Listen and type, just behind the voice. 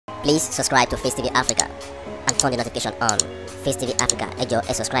Please subscribe to Facetv Africa and turn the notification on. Facetv Africa, ẹ jọ̀ọ́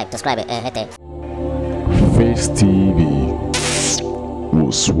ẹ subscribe, hete. Facetv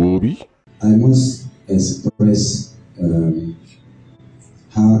was Swoby. I must express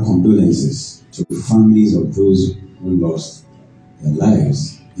our condolences to the families of those who lost their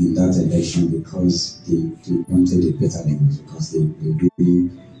lives in that election because they wanted a better language, because they really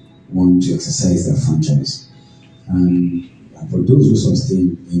want to exercise their franchise. And for those who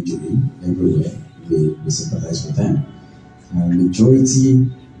sustained injury everywhere, we sympathize with them. Majority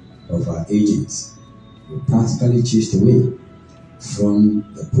of our agents were practically chased away from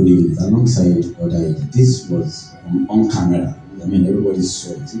the polling unit alongside other agents. This was on camera. I mean, everybody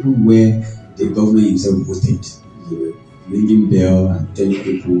saw it. Even where the government himself voted, they were ringing bell and telling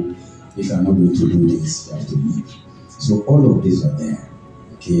people, if you are not going to do this, you have to leave. So all of these are there,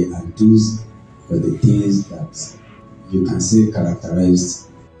 okay? And those were the things that you can say characterized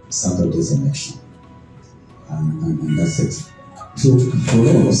Saturday's election. And that's it. So for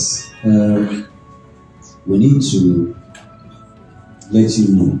us, we need to let you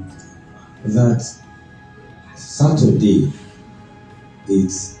know that Saturday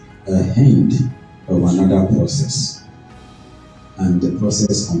is a end of another process, and the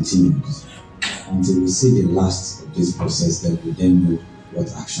process continues until we see the last of this process. That we then know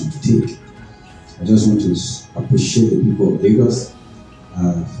what action to take. I just want to appreciate the people of Lagos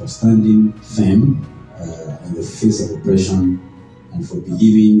for standing firm in the face of oppression and for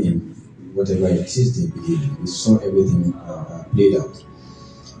believing in whatever it is they believe in. We saw everything played out.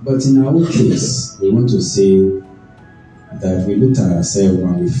 But in our own case, we want to say that we looked at ourselves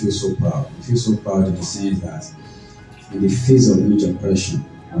and we feel so proud. We feel so proud in the sense that in the face of huge oppression,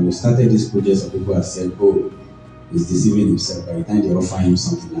 and we started this project, so people have said, oh, he's deceiving himself. By the time they offer him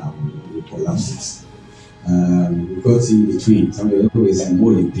something now, we collapse it. We got in between. Somebody always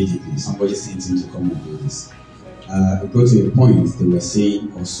more in PDP. Somebody sent him to come and do this. It got to a point they were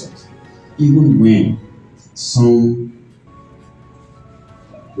saying all sorts. Even when some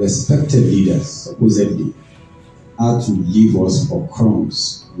respected leaders supposedly had to leave us for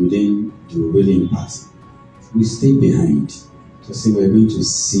crumbs within the ruling party, we stayed behind to say we're going to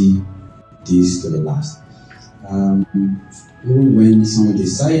see this to the last. Even when some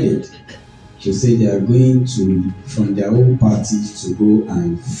decided to say they are going to, from their own party, to go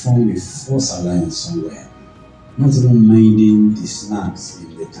and form a false alliance somewhere, not even minding the snacks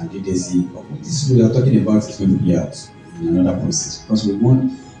in the candidacy of this we are talking about is going to be out in another process, because we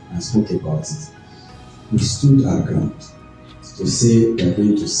won and spoke about it. We stood our ground to say we are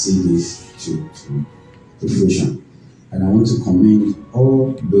going to see this to fruition. And I want to commend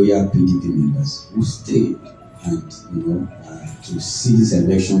all loyal PDP members who stayed and to see this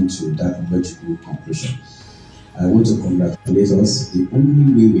election to that logical conclusion. I want to congratulate us. The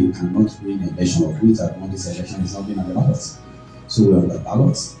only way we cannot win an election, or we have won this election, is not being on the ballot. So we're on the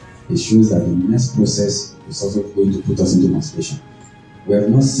ballot. It shows that the next process is also going to put us into emancipation. We have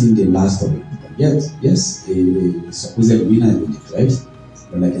not seen the last of it. Yet, yes, a supposed winner has been declared,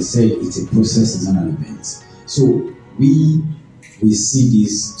 but like I said, it's a process, it's not an event. So we see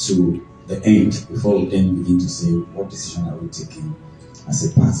this to the end before we then begin to say what decision are we taking as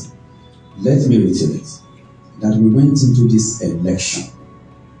a party. Let me reiterate that we went into this election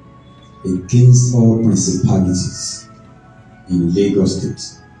against all principalities in Lagos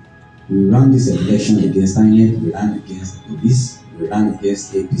State. We ran this election against INEC, we ran against police, we ran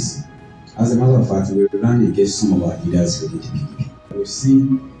against APC. As a matter of fact, we ran against some of our leaders within the PDP. We've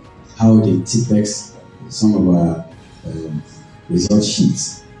seen how they TPEX some of our result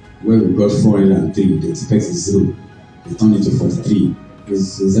sheets, where we got 403, the TPEX is 0, they turned into 43.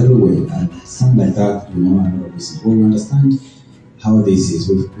 It's everywhere, and something like that, and all this. But we understand how this is.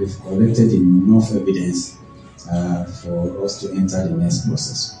 We've collected enough evidence for us to enter the next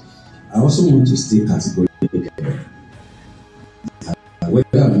process. I also want to stay categorically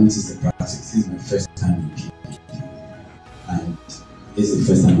whether or not it's the practice. This is my first time in PDP, and this is the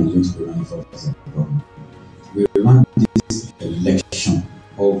first time I'm going to be running for president. We ran this election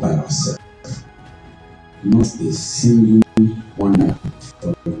all by ourselves, not a single one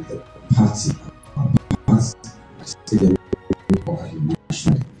from the party,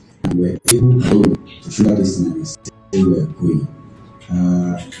 nationally, and we're able to show this thing and say we're going.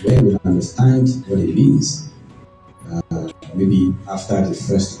 Where we understand what it means. Maybe after the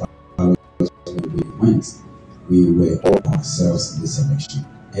first ballot when we went, we were all ourselves in this election.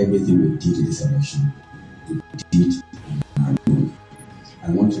 Everything we did in this election, we did on our own. I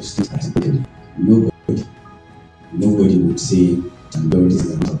want to state categorically, nobody would say, Jandor, this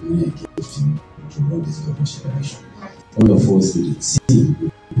is a lot of money I gave to run this governorship election. All of us with the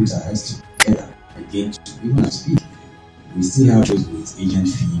team, put our heads together again to even speak. We still have those with agent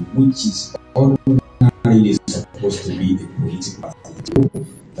fee, which is ordinarily supposed to be a political party,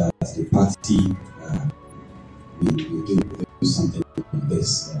 that the party will do something on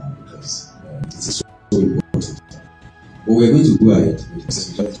this because it is so important. But we're going to go ahead because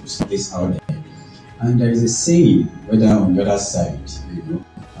we just put this out there. And there is a saying, whether on the other side,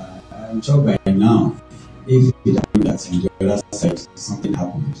 I'm sure by now, if it happened that on the other side something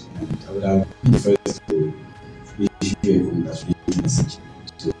happened, and I would have been the first to issue a congratulation message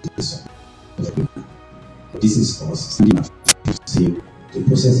to this one. But this is us standing up to say the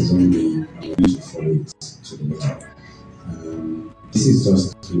process is ongoing and we're going to follow it to the letter. This is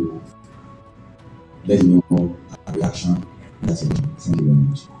just to let you know our reaction. That's it. Thank you very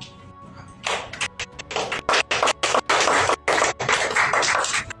much.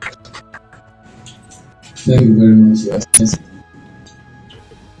 Thank you very much, Your Excellency.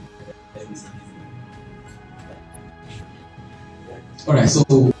 Alright, so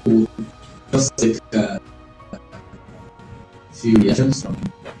we'll just take a few reactions from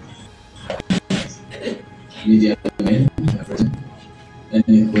media men present.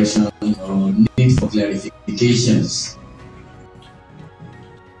 Any question or need for clarifications?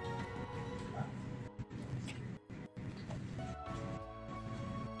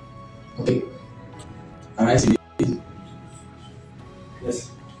 Okay. Alright,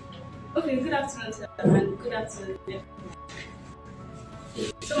 yes. Okay, good afternoon, sir, and good afternoon.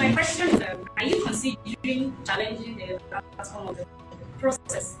 So my question is, are you considering challenging the outcome of the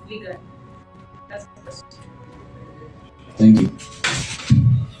process legally? That's the question. Thank you.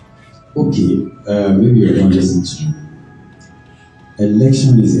 Okay, maybe you're not listening to me.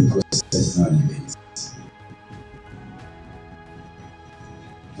 Election is a process, not an event.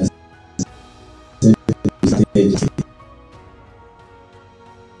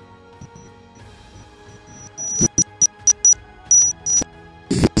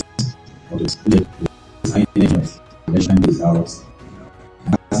 Election is out.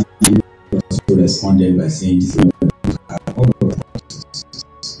 He also responded by saying this is all of the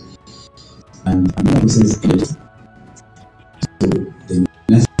process. And the process is so the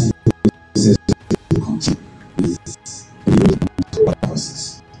next process will continue with the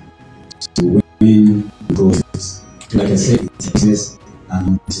process. So when the process, like I said, it's a process, and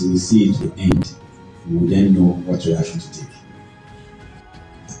until we see it to the end, we will then know what reaction to take.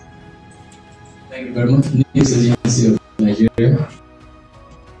 Thank you very much. Next is the Embassy of Nigeria.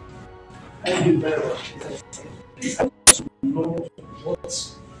 Thank you very much. I want to know what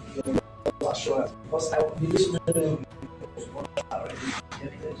your assurance, because I will be listening what already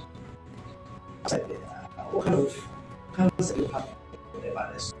getting. What kind of counsel you have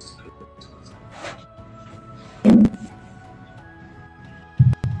about this?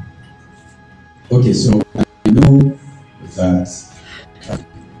 Okay, so I know that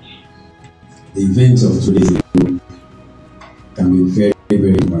the events of today's day can be very,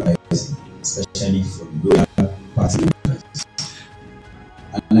 very demoralizing, especially for local party members.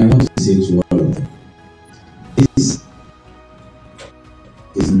 And I want to say to all of them, this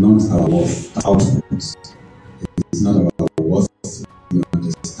is not our worth output. It is not our worth. We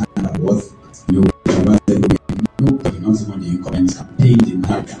understand our worth. Nobody, not even the incumbent campaign, the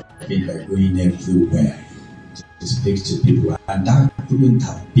now campaign by going everywhere to speak to people. And that couldn't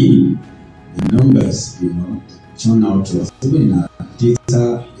have been the numbers, turn out to us. Even in our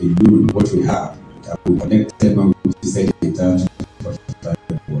data alone, what we have, that we collected when we visited the entire 45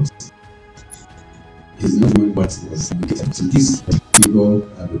 reports, is not even what was indicated. So this particular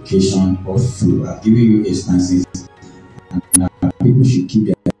application of through, I've given you instances, and people should keep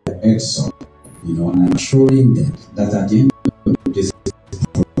their heads up, and I'm assuring them that at the end of this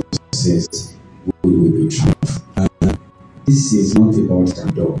process, we will be triumph. This is not about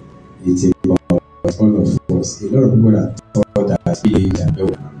Jandor. It's about all of us. A lot of people that thought that Jandor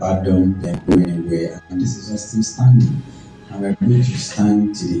would abandon them go anywhere, and this is just still standing. And we're going to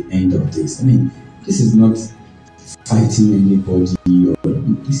stand to the end of this. I mean, this is not fighting anybody, or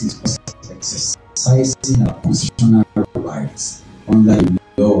this is us exercising our constitutional rights under the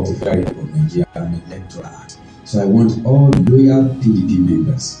law of the Federal Republic of Nigeria and Electoral Act. So I want all loyal PDP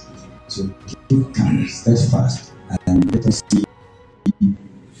members to keep calm, steadfast, and let us see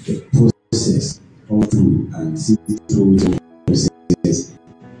the process all through and see through the process.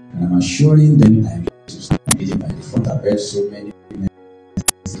 And I'm assuring them I'm going to start meeting by default. I've heard so many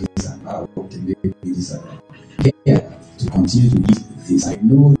messages and how okay, maybe this and that. Here to continue to lead this. I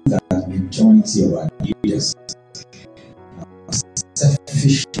know that the majority of our leaders are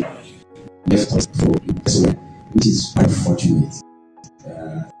selfishly left us for elsewhere, which is quite fortunate.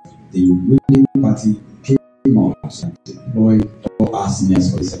 the ruling party came out and deployed all our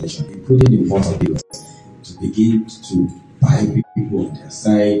seniors for this election, including the vote of people, to begin to buy people on their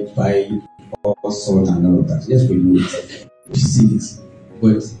side, buy all sorts and all of that. Yes, we know it, we see it,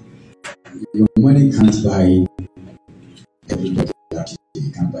 but your money can't buy everybody. Actually,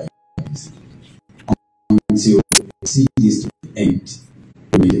 you can't buy everything. Until we see this to the end,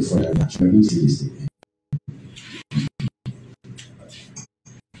 we need a further action. We're going to see this to the end.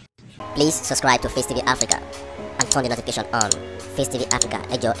 Please subscribe to Facetv Africa and turn the notification on. Facetv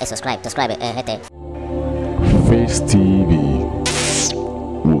Africa, subscribe, Face TV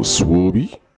was Swoby.